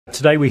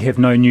Today we have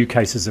no new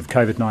cases of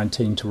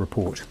Covid-19 to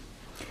report.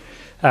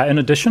 In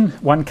addition,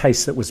 one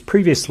case that was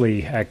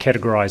previously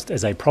categorised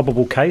as a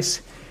probable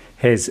case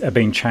has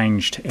been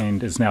changed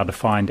and is now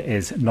defined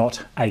as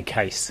not a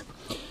case.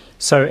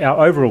 So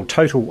our overall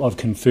total of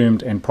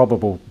confirmed and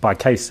probable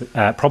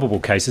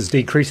cases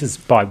decreases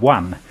by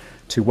 1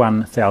 to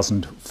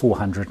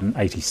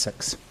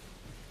 1,486.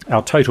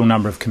 Our total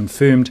number of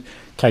confirmed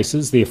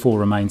cases therefore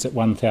remains at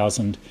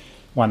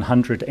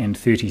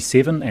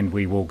 1,137, and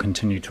we will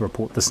continue to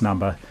report this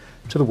number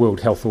to the World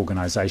Health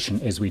Organization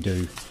as we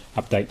do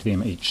update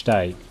them each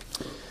day.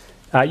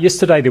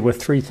 Yesterday there were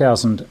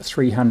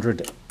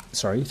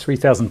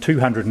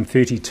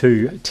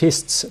 3,232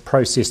 tests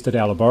processed at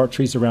our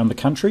laboratories around the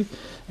country,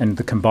 and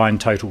the combined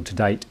total to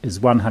date is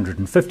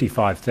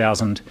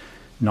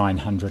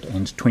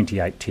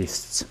 155,928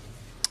 tests.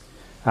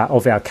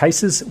 Of our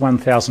cases,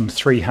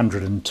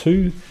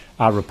 1,302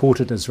 are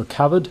reported as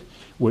recovered,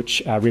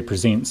 which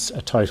represents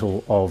a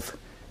total of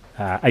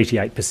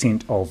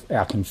 88% of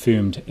our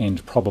confirmed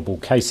and probable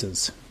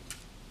cases.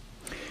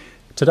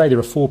 Today there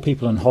are 4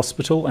 people in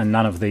hospital and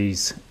none of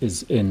these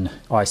is in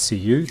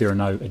ICU. There are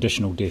no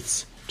additional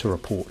deaths to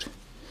report.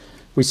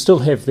 We still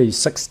have the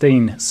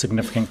 16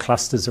 significant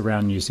clusters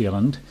around New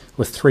Zealand,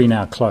 with 3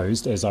 now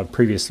closed, as I've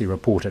previously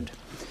reported.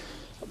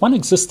 One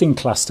existing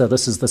cluster,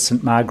 this is the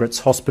St Margaret's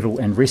Hospital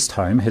and Rest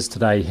Home, has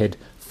today had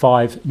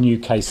 5 new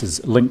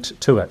cases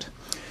linked to it.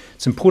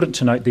 It's important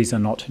to note these are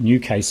not new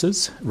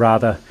cases.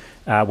 Rather,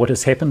 what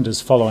has happened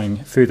is, following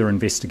further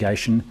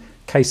investigation,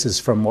 cases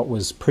from what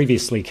was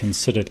previously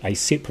considered a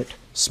separate,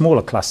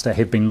 smaller cluster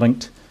have been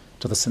linked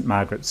to the St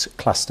Margaret's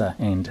cluster,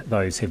 and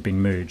those have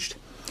been merged.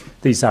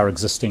 These are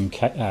existing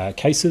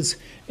cases,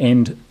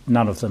 and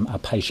none of them are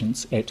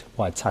patients at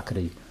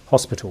Waitakere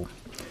Hospital.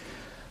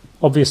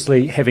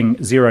 Obviously,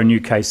 having 0 new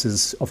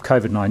cases of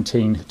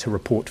Covid-19 to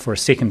report for a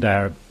second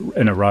day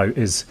in a row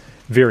is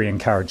very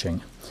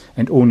encouraging,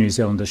 and all New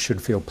Zealanders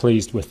should feel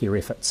pleased with their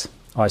efforts.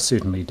 I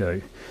certainly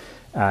do,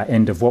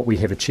 and of what we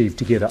have achieved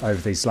together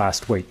over these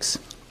last weeks.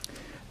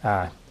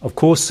 Of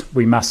course,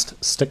 we must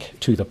stick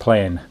to the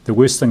plan. The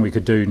worst thing we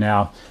could do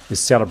now is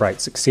celebrate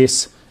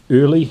success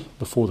early,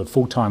 before the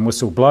full-time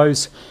whistle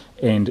blows,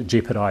 and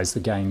jeopardise the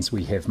gains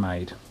we have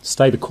made.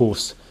 Stay the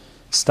course,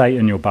 stay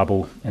in your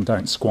bubble, and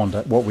don't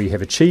squander what we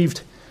have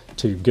achieved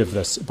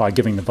by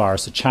giving the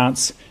virus a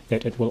chance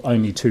that it will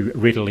only too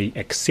readily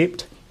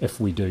accept if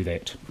we do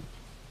that.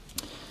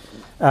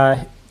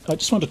 I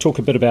just want to talk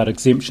a bit about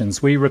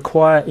exemptions. We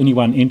require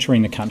anyone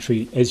entering the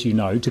country, as you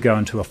know, to go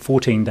into a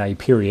 14-day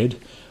period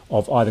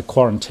of either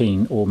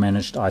quarantine or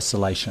managed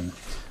isolation,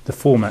 the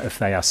former if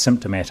they are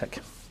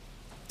symptomatic.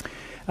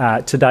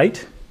 To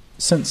date,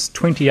 since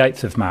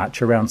 28th of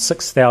March, around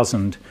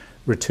 6,000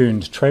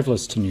 returned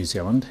travellers to New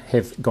Zealand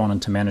have gone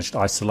into managed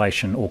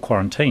isolation or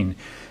quarantine,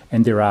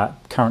 and there are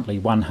currently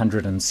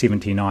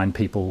 179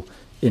 people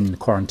in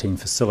quarantine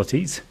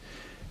facilities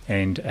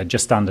and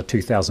just under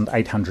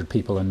 2,800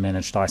 people in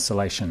managed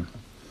isolation.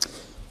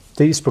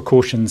 These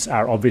precautions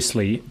are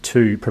obviously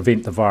to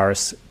prevent the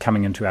virus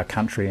coming into our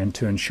country and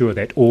to ensure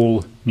that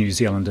all New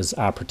Zealanders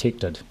are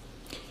protected.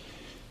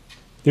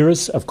 There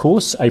is, of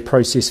course, a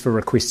process for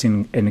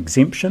requesting an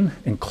exemption,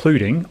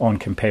 including on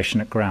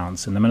compassionate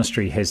grounds, and the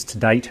Ministry has to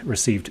date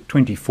received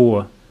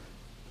 24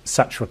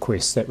 such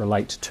requests that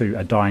relate to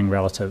a dying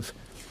relative.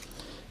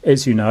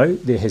 As you know,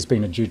 there has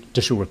been a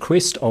judicial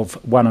review of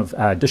one of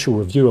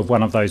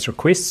those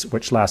requests,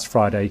 which last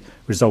Friday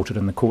resulted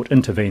in the court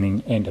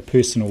intervening and a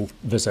personal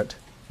visit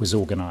was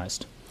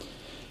organised.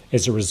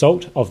 As a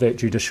result of that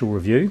judicial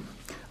review,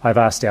 I've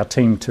asked our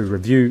team to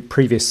review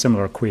previous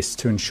similar requests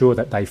to ensure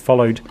that they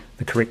followed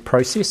the correct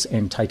process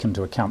and take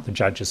into account the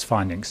judge's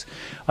findings.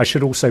 I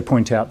should also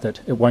point out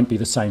that it won't be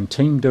the same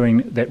team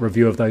doing that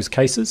review of those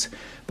cases,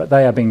 but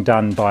they are being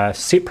done by a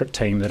separate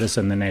team that is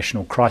in the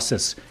National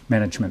Crisis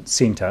Management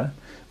Centre,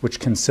 which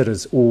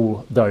considers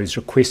all those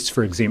requests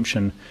for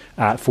exemption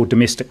for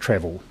domestic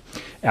travel.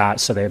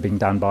 So they are being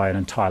done by an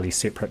entirely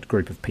separate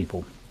group of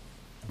people.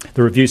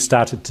 The review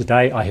started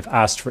today. I have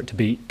asked for it to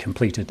be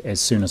completed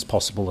as soon as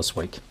possible this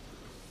week.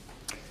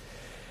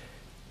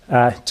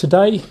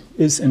 Today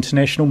is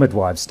International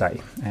Midwives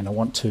Day, and I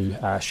want to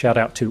shout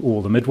out to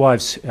all the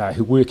midwives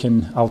who work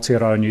in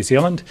Aotearoa, New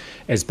Zealand,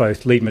 as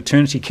both lead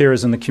maternity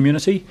carers in the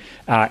community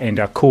and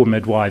our core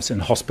midwives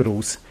in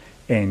hospitals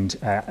and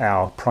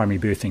our primary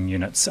birthing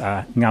units.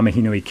 Ngā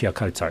mihi nui kia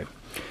koutou.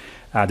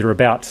 There are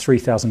about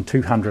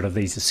 3,200 of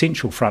these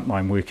essential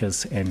frontline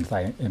workers, and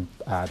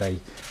they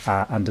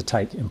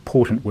undertake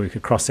important work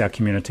across our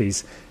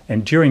communities.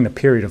 And during the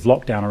period of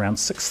lockdown, around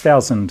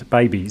 6,000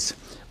 babies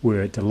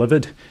were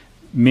delivered,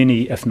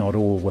 many, if not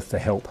all, with the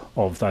help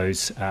of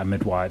those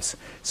midwives.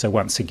 So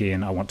once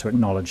again, I want to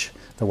acknowledge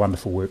the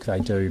wonderful work they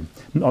do,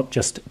 not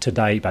just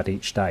today, but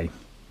each day.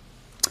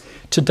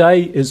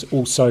 Today is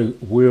also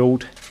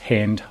World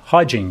Hand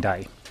Hygiene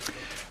Day.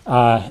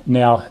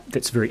 Now,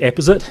 that's very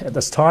apposite at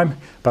this time,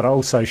 but I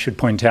also should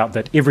point out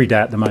that every day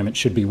at the moment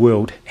should be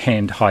World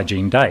Hand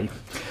Hygiene Day.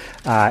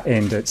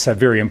 And it's a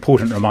very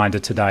important reminder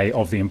today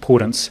of the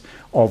importance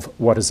of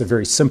what is a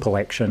very simple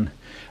action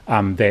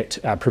that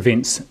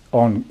prevents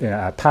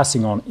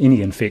passing on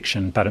any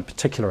infection, but in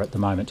particular at the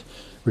moment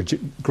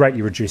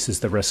greatly reduces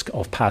the risk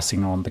of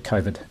passing on the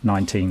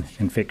COVID-19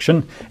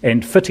 infection.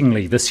 And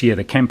fittingly this year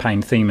the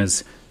campaign theme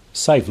is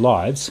Save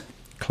Lives,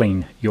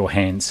 Clean Your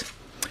Hands.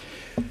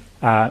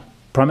 Prime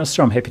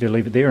Minister, I'm happy to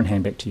leave it there and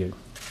hand back to you.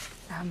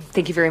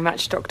 Thank you very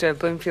much, Dr.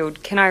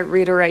 Bloomfield. Can I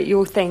reiterate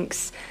your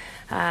thanks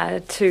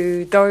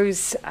to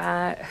those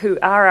who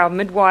are our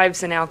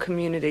midwives in our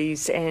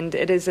communities, and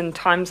it is in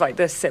times like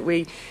this that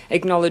we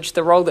acknowledge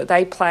the role that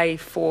they play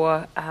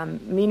for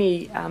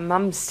many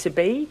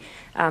mums-to-be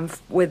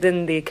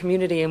within their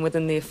community and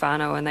within their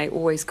whānau, and they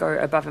always go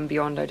above and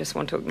beyond. I just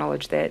want to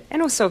acknowledge that.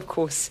 And also, of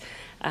course,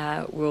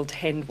 World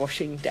Hand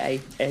Washing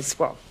Day as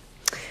well.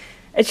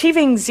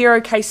 Achieving 0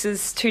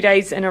 cases 2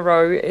 days in a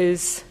row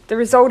is the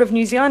result of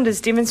New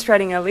Zealanders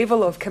demonstrating a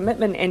level of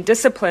commitment and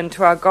discipline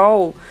to our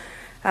goal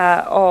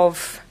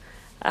of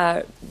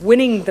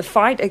winning the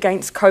fight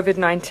against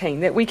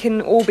COVID-19 that we can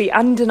all be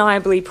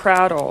undeniably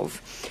proud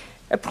of.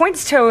 It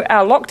points to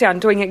our lockdown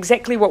doing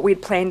exactly what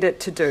we'd planned it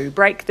to do,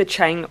 break the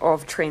chain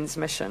of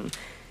transmission.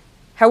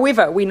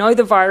 However, we know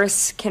the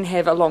virus can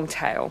have a long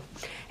tail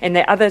and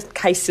that other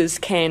cases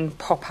can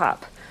pop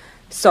up.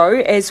 So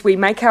as we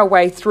make our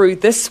way through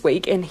this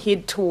week and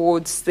head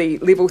towards the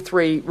Level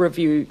 3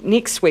 review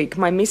next week,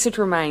 my message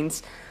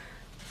remains,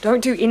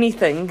 don't do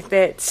anything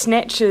that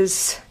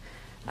snatches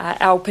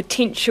our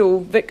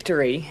potential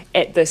victory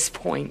at this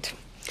point.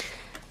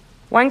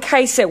 One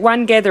case at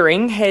one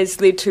gathering has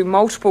led to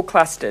multiple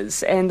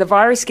clusters, and the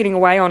virus getting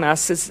away on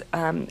us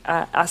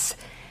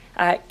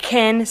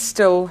can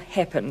still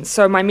happen.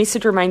 So my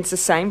message remains the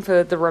same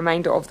for the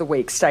remainder of the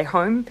week. Stay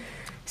home,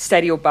 stay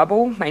to your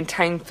bubble,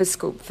 maintain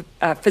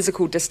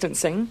physical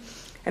distancing,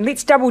 and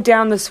let's double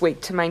down this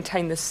week to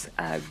maintain this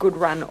good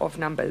run of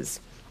numbers.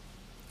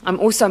 I'm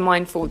also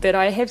mindful that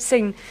I have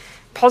seen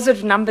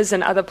positive numbers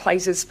in other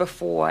places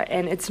before,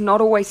 and it's not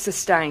always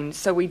sustained,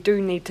 so we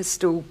do need to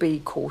still be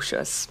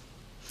cautious.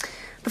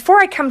 Before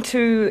I come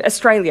to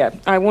Australia,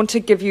 I want to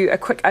give you a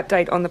quick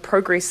update on the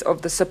progress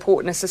of the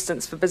support and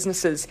assistance for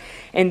businesses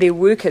and their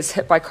workers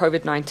hit by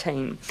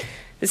COVID-19.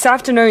 This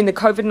afternoon, the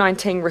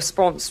COVID-19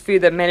 Response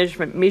Further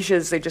Management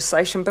Measures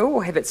legislation bill will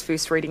have its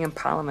first reading in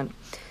Parliament.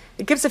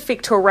 It gives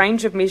effect to a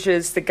range of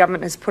measures the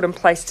government has put in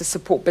place to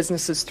support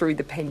businesses through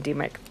the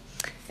pandemic,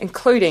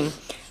 including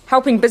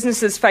helping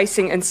businesses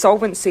facing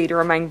insolvency to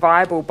remain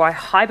viable by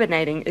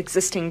hibernating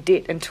existing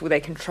debt until they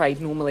can trade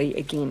normally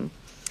again.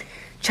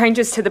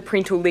 Changes to the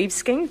parental leave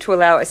scheme to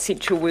allow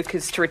essential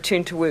workers to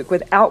return to work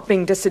without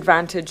being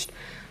disadvantaged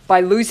by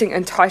losing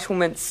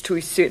entitlements to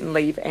certain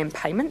leave and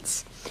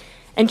payments.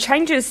 And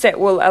changes that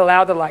will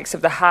allow the likes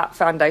of the Heart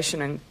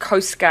Foundation and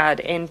Coast Guard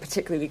and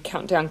particularly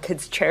Countdown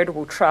Kids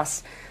Charitable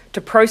Trust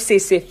to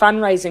process their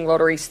fundraising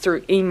lotteries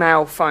through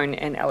email, phone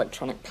and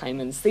electronic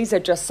payments. These are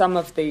just some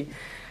of the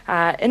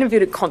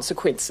inadvertent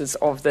consequences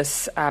of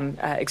this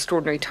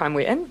extraordinary time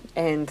we're in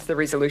and the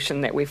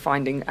resolution that we're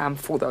finding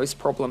for those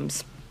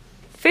problems.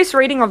 First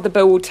reading of the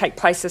bill will take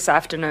place this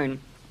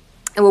afternoon.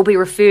 It will be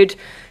referred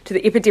to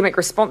the Epidemic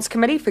Response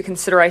Committee for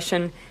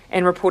consideration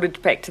and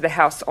reported back to the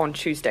House on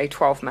Tuesday,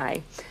 12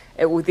 May.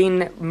 It will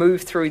then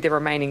move through the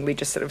remaining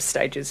legislative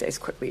stages as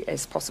quickly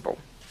as possible.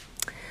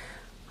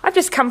 I've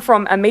just come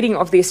from a meeting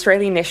of the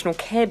Australian National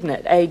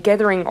Cabinet, a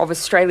gathering of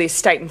Australia's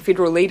state and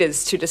federal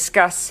leaders to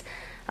discuss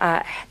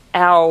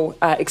our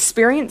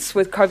experience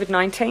with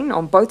COVID-19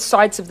 on both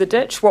sides of the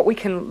ditch, what we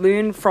can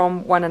learn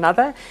from one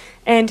another,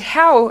 and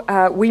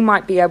how we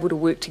might be able to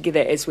work together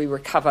as we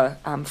recover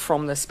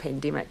from this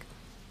pandemic.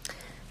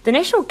 The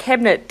National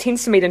Cabinet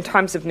tends to meet in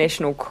times of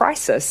national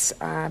crisis,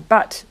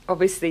 but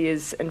obviously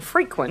is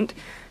infrequent.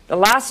 The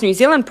last New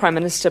Zealand Prime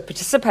Minister to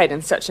participate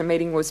in such a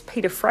meeting was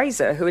Peter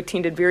Fraser, who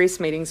attended various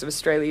meetings of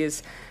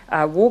Australia's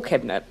War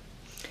Cabinet.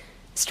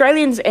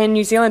 Australians and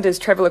New Zealanders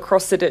travel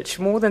across the ditch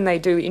more than they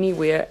do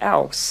anywhere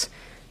else.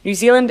 New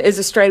Zealand is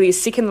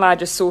Australia's second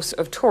largest source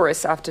of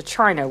tourists after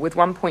China, with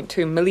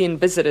 1.2 million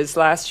visitors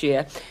last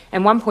year,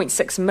 and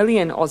 1.6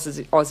 million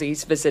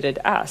Aussies visited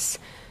us.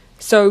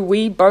 So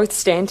we both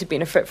stand to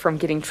benefit from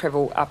getting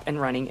travel up and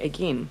running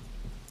again.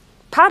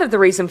 Part of the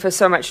reason for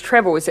so much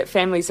travel is that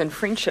families and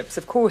friendships,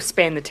 of course,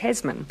 span the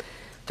Tasman.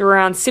 There are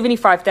around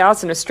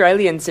 75,000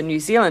 Australians in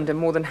New Zealand and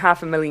more than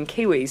 500,000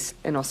 Kiwis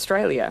in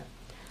Australia.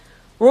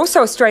 We're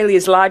also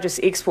Australia's largest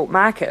export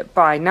market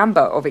by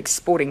number of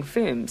exporting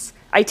firms.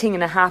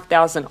 18,500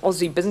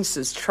 Aussie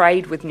businesses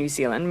trade with New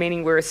Zealand,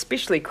 meaning we're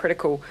especially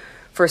critical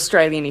for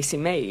Australian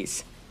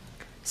SMEs.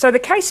 So the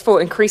case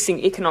for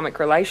increasing economic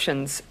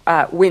relations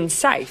when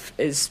safe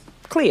is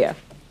clear.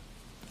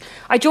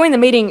 I joined the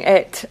meeting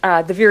at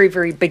the very,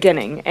 very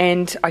beginning,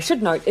 and I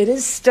should note it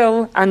is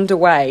still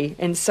underway,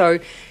 and so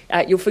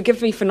you'll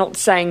forgive me for not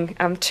saying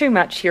too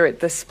much here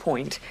at this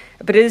point,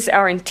 but it is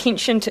our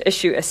intention to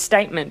issue a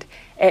statement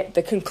at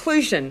the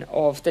conclusion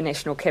of the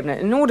National Cabinet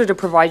in order to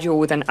provide you all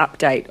with an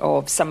update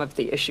of some of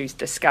the issues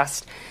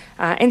discussed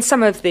and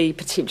some of the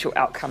potential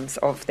outcomes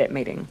of that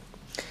meeting.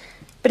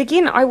 But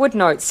again, I would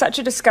note such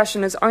a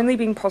discussion has only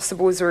been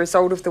possible as a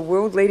result of the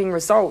world-leading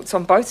results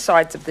on both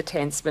sides of the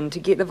Tasman to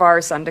get the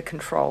virus under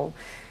control.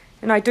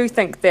 And I do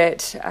think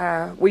that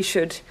we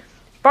should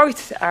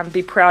both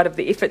be proud of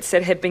the efforts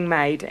that have been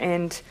made,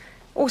 and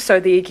also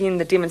the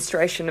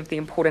demonstration of the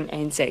important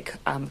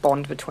ANZAC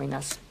bond between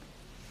us.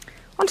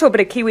 On to a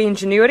bit of Kiwi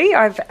ingenuity.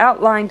 I've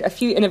outlined a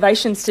few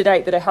innovations to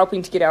date that are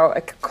helping to get our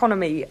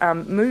economy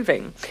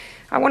moving.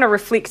 I want to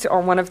reflect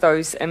on one of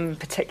those in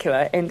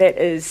particular, and that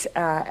is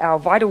our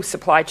vital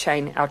supply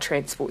chain, our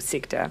transport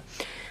sector.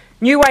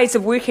 New ways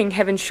of working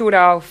have ensured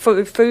our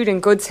food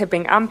and goods have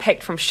been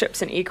unpacked from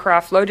ships and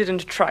aircraft, loaded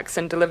into trucks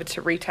and delivered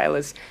to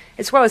retailers,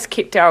 as well as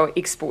kept our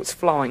exports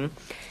flowing.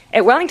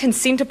 At Wellington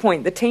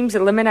Centrepoint, the teams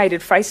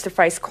eliminated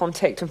face-to-face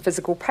contact and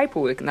physical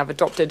paperwork, and they've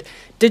adopted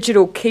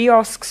digital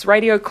kiosks,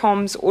 radio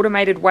comms,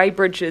 automated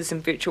weighbridges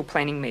and virtual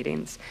planning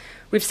meetings.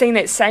 We've seen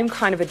that same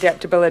kind of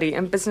adaptability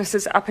in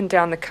businesses up and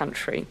down the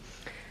country.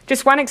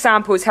 Just one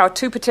example is how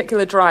two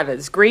particular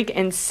drivers, Greg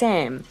and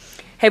Sam,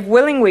 have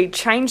willingly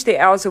changed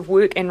their hours of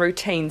work and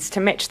routines to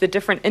match the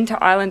different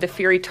inter-islander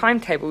ferry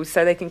timetables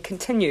so they can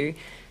continue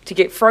to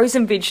get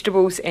frozen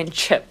vegetables and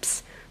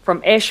chips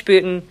from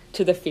Ashburton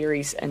to the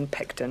ferries in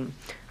Picton.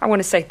 I want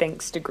to say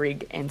thanks to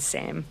Greg and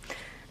Sam.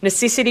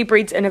 Necessity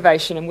breeds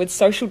innovation, and with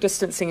social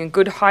distancing and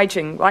good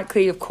hygiene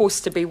likely, of course,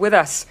 to be with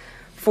us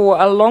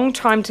for a long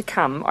time to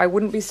come, I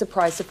wouldn't be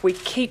surprised if we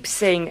keep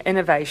seeing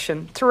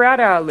innovation throughout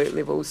our alert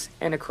levels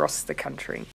and across the country.